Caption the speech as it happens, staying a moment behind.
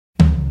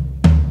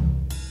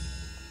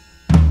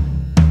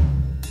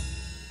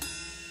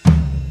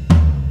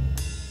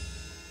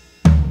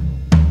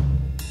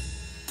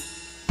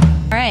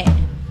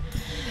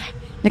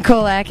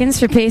Nicole Atkins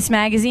for Pace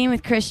Magazine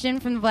with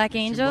Christian from the Black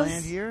Angels.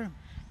 Bland here.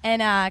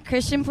 And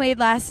Christian played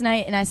last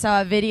night, and I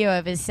saw a video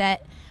of his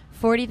set.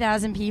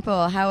 40,000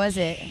 people. How was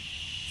it?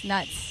 It's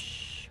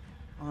nuts.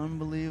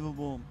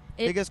 Unbelievable.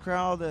 Biggest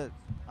crowd that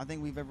I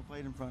think we've ever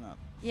played in front of.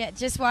 Yeah,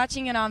 just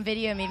watching it on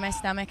video made my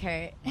stomach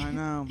hurt. I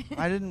know.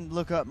 I didn't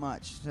look up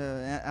much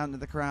out into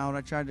the crowd.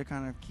 I tried to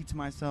kind of keep to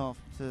myself,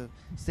 to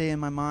stay in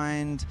my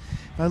mind.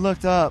 If I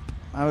looked up,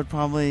 I would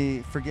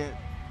probably forget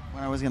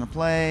when I was going to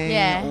play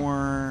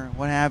or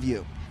what have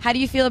you. How do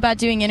you feel about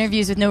doing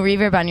interviews with no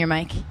reverb on your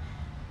mic?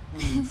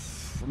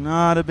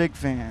 Not a big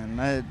fan.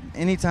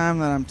 Anytime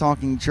that I'm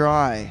talking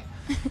dry,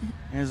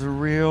 there's a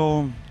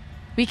real...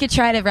 We could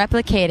try to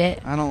replicate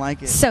it. I don't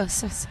like it. So.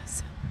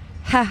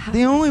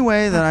 The only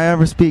way that I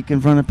ever speak in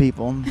front of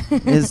people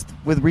is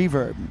with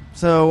reverb.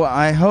 So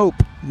I hope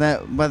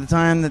that by the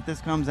time that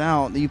this comes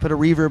out, that you put a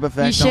reverb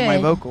effect on my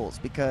vocals,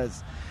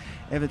 because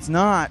if it's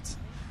not,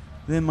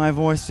 then my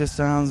voice just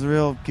sounds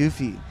real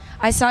goofy.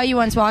 I saw you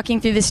once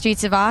walking through the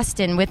streets of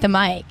Austin with a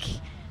mic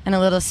and a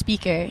little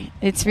speaker.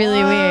 It's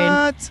really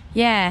weird.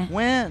 Yeah.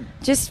 When?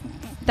 Just,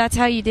 that's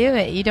how you do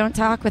it. You don't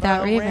talk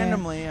without reverb.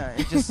 Randomly,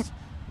 I just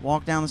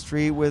walk down the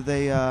street with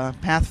a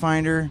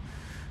Pathfinder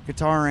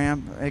guitar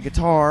amp, a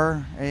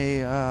guitar,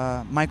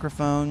 a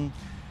microphone.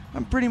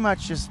 I'm pretty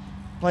much just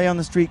play on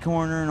the street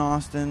corner in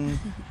Austin.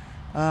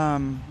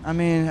 I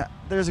mean,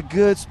 there's a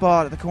good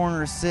spot at the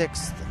corner of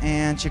 6th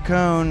and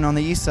Chacon on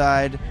the east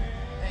side.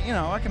 You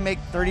know, I can make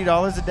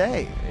 $30 a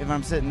day if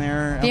I'm sitting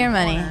there. Beer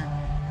money.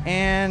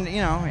 And,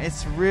 you know,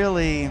 it's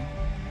really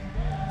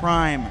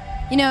prime.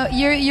 You know,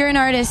 you're an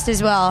artist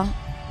as well.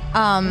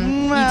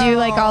 You do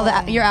like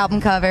all your album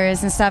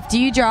covers and stuff. Do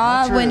you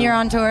draw when you're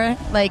on tour?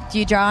 Like, do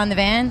you draw on the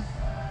van?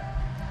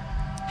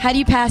 How do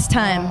you pass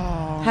time?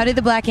 How do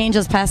the Black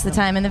Angels pass the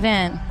time in the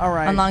van? All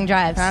right. On long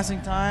drives?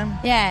 Passing time?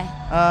 Yeah.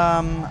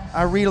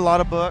 I read a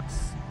lot of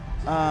books.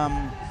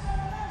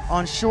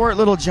 On short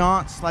little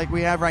jaunts like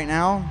we have right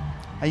now,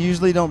 I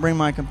usually don't bring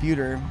my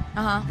computer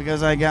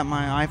because I got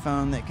my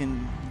iPhone that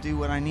can do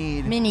what I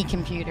need. Mini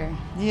computer.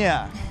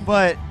 Yeah,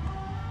 but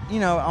you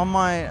know, on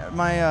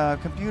my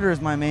computer is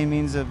my main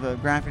means of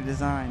graphic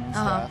design and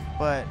stuff.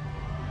 But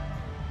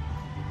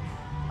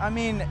I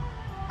mean,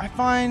 I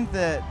find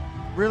that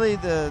really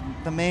the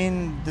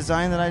main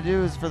design that I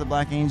do is for the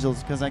Black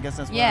Angels, because I guess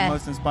that's what I'm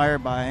most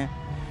inspired by.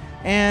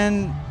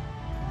 And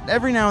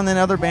every now and then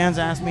other bands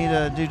ask me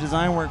to do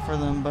design work for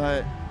them,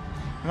 but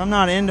if I'm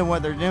not into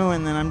what they're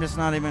doing, then I'm just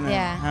not even gonna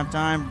have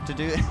time to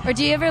do it. Or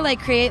do you ever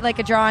like create like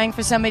a drawing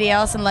for somebody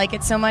else and like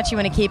it so much you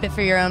want to keep it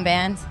for your own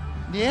band?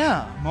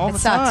 Yeah, all the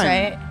time. It sucks,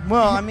 right?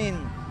 Well, I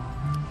mean,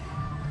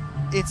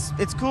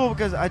 it's cool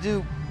because I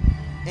do,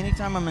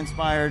 anytime I'm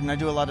inspired, and I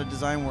do a lot of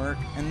design work,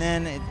 and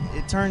then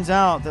it turns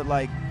out that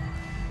like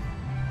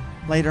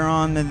later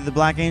on the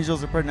Black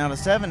Angels are putting out a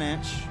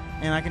 7-inch,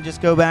 and I can just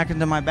go back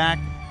into my back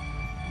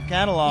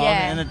catalog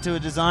and to a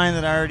design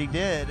that I already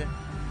did,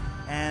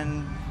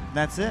 and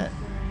that's it.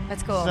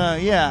 That's cool. So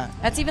yeah,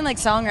 that's even like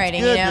songwriting,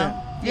 you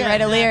know. You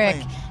write a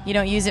lyric, you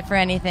don't use it for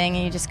anything,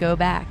 and you just go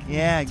back.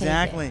 Yeah,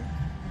 exactly.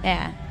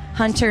 Yeah,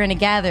 hunter and a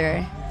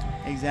gatherer.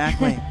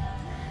 Exactly.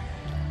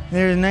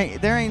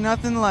 There ain't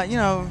nothing like, you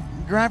know,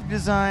 graphic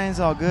design's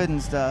all good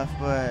and stuff,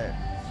 but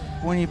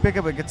when you pick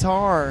up a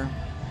guitar,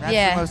 that's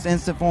the most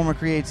instant form of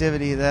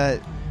creativity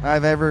that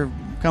I've ever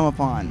come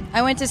upon.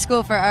 I went to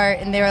school for art,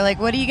 and they were like,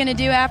 "What are you gonna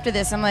do after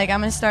this?" I'm like,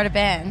 "I'm gonna start a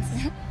band."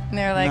 And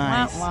they were like,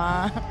 nice.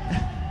 "Wah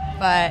wah."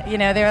 But you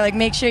know, they were like,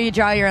 "Make sure you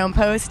draw your own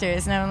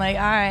posters," and I'm like,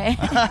 "All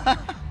right."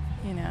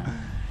 You know.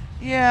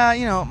 Yeah,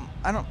 you know.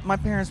 My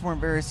parents weren't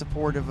very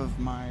supportive of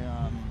my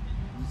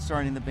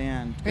starting the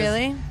band.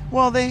 Really?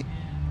 Well, they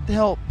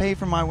helped pay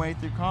for my way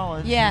through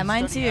college. Yeah,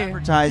 mine too.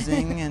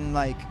 Advertising and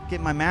like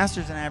get my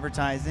master's in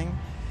advertising,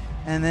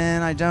 and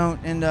then I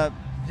don't end up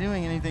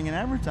doing anything in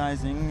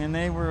advertising. And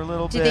they were a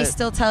little bit. Do they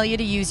still tell you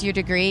to use your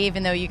degree,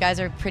 even though you guys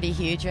are pretty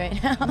huge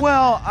right now?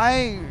 Well,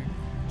 I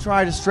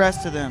try to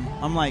stress to them.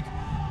 I'm like,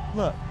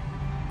 look,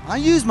 I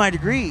use my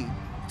degree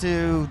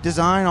to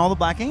design all the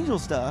Black Angel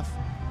stuff,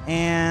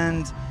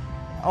 and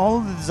all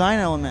of the design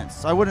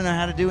elements. I wouldn't know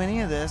how to do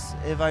any of this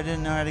if I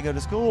didn't know how to go to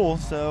school.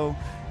 So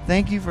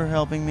thank you for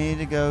helping me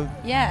to go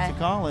to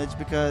college,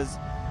 because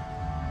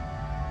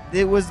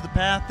it was the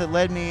path that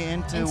led me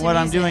into what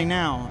I'm doing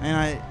now.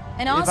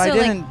 And also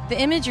like the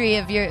imagery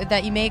of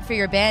that you make for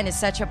your band is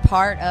such a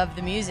part of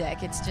the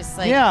music. It's just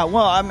like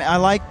well, I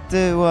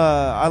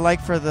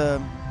like for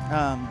the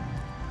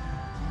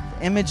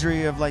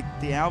imagery of like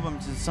the album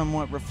to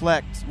somewhat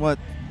reflect what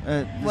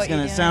it's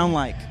going to sound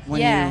like when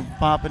you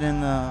pop it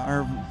in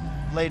or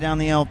lay down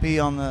the LP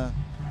on the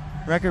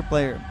record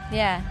player.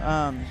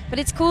 Yeah. But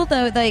it's cool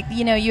though, like,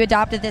 you know, you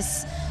adopted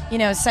this, you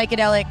know,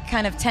 psychedelic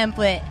kind of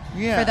template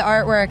for the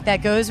artwork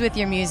that goes with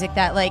your music,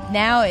 that like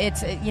now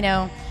it's, you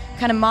know,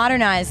 kind of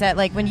modernized, that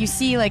like when you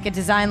see like a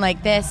design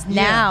like this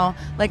now,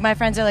 like my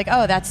friends are like,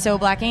 oh, that's so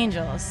Black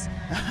Angels,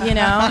 you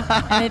know?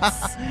 And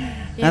it's,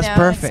 you that's know,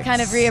 perfect. It's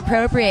kind of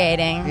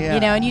reappropriating,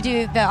 you know, and you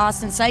do the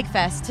Austin Psych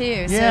Fest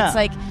too. So it's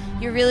like,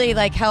 you're really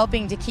like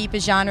helping to keep a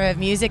genre of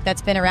music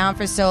that's been around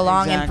for so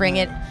long and bring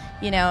it,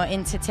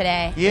 into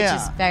today, which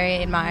is very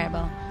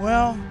admirable.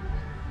 Well,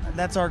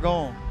 that's our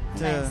goal.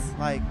 Nice.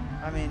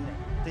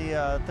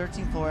 The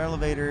 13th Floor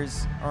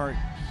Elevators are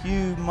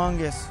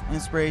humongous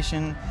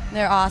inspiration.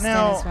 They're Austin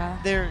as well.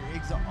 They're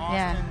Austin.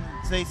 Yeah.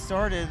 They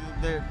started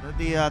the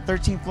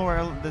 13th Floor,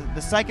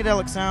 the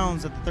psychedelic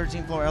sounds of the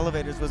 13th Floor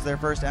Elevators was their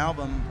first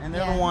album, and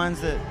they're the ones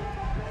that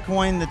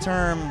coined the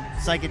term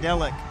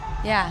psychedelic.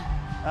 Yeah.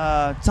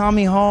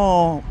 Tommy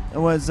Hall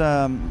was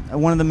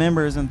one of the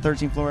members in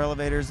 13th Floor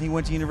Elevators. He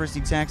went to University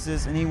of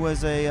Texas, and he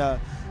was a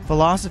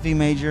philosophy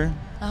major.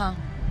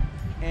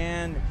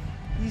 And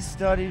he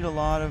studied a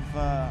lot of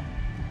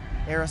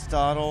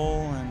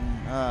Aristotle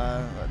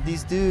and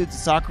these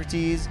dudes,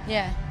 Socrates.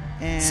 Yeah.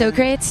 And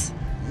Socrates?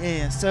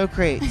 Yeah,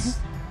 Socrates.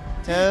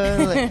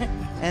 Totally.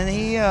 And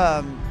he,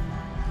 at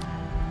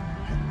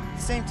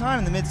the same time,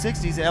 in the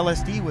mid-'60s,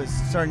 LSD was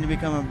starting to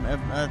become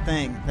a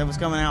thing that was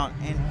coming out.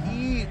 And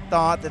he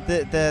thought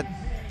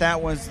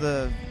that was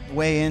the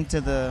way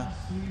into the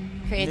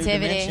creativity.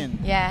 New dimension.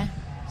 Yeah.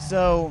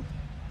 So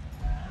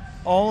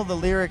all of the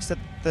lyrics that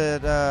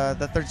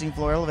the 13th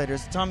Floor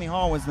Elevators, Tommy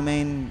Hall was the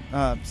main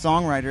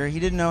songwriter. He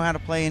didn't know how to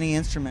play any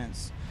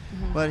instruments.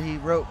 But he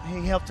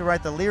helped to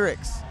write the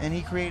lyrics, and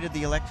he created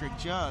the electric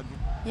jug.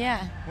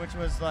 Yeah. Which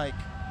was like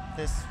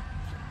this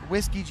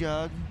whiskey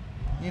jug,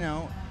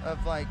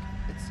 of like,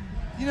 it's,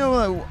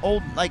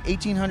 old like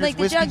 1800s like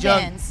whiskey the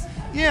jug bands.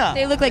 Yeah.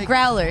 They look like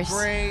growlers.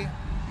 Gray.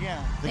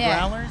 Yeah. The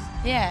growlers?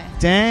 Yeah.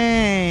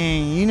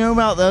 Dang. You know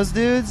about those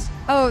dudes?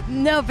 Oh,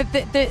 no, but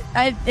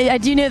I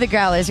do know the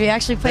growlers. We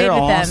actually played with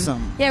them.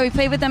 Awesome. Yeah, we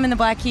played with them in the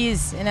Black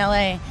Keys in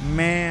L.A.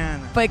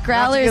 Man. But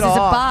growlers is a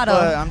bottle.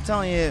 But I'm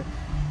telling you,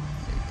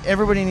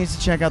 everybody needs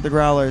to check out the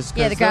growlers.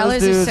 Yeah, the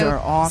growlers those dudes are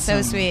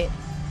awesome. So sweet.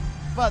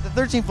 But the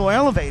 13th Floor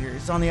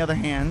Elevators, on the other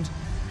hand,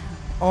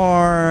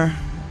 are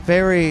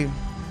very...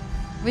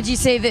 Would you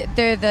say that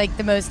they're like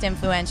the most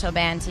influential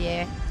band to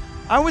you?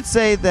 I would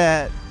say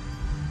that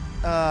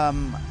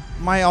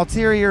my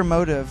ulterior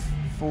motive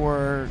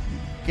for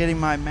getting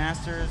my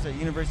master's at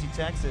University of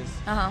Texas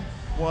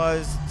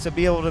was to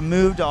be able to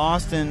move to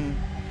Austin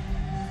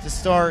to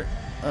start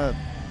a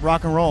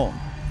rock and roll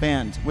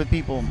band with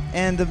people.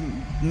 And the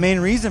main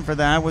reason for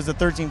that was the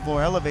 13th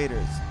Floor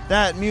Elevators.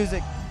 That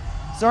music,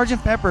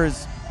 Sgt.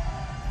 Pepper's,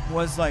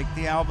 was like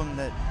the album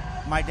that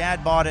my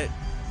dad bought it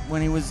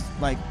when he was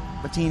like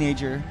a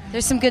teenager.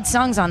 There's some good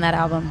songs on that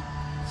album.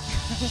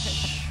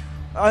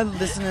 I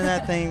listened to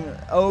that thing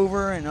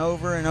over and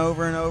over and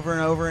over and over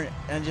and over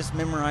and just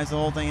memorized the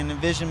whole thing and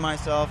envisioned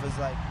myself as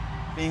like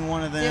being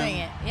one of them. Doing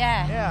it,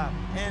 yeah. Yeah,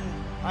 and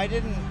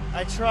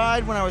I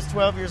tried when I was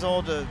 12 years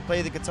old to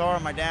play the guitar.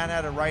 My dad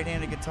had a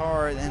right-handed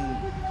guitar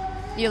and...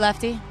 You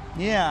lefty?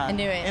 Yeah. I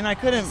knew it. And I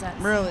couldn't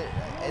really...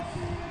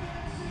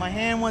 my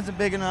hand wasn't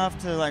big enough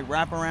to like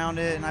wrap around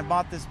it, and I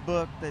bought this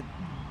book that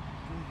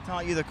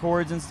taught you the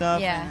chords and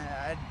stuff.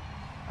 Yeah. And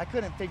I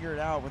couldn't figure it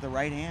out with the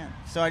right hand.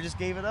 So I just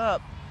gave it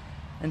up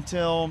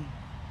until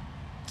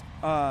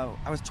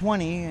I was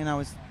 20 and I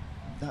was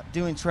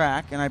doing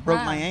track and I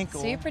broke my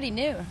ankle. So you're pretty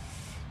new.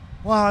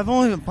 Well, I've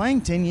only been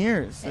playing 10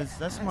 years.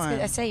 That's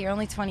my... I say you're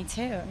only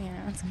 22.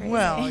 That's crazy.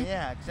 Well,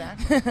 yeah,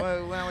 exactly.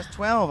 Well, when I was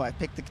 12, I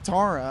picked the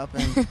guitar up,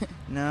 and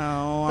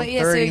now I'm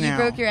 30 so you now.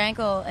 broke your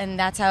ankle, and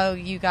that's how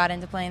you got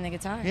into playing the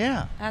guitar.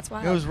 Yeah. That's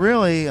wild. It was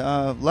really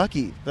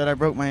lucky that I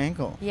broke my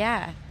ankle.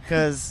 Yeah.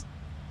 Because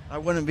I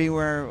wouldn't be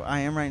where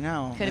I am right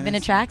now. Could have been a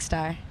track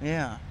star.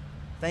 Yeah.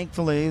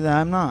 Thankfully, that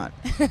I'm not.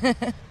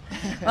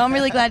 Well, I'm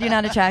really glad you're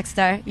not a track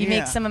star. You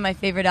make some of my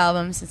favorite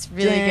albums. It's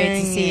really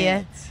great to see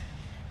you.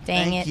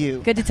 Thank you.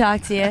 Good to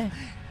talk to you.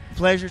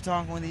 Pleasure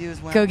talking with you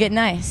as well. Go get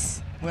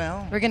nice.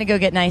 Well, we're going to go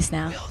get nice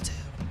now. Will do.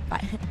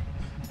 Bye.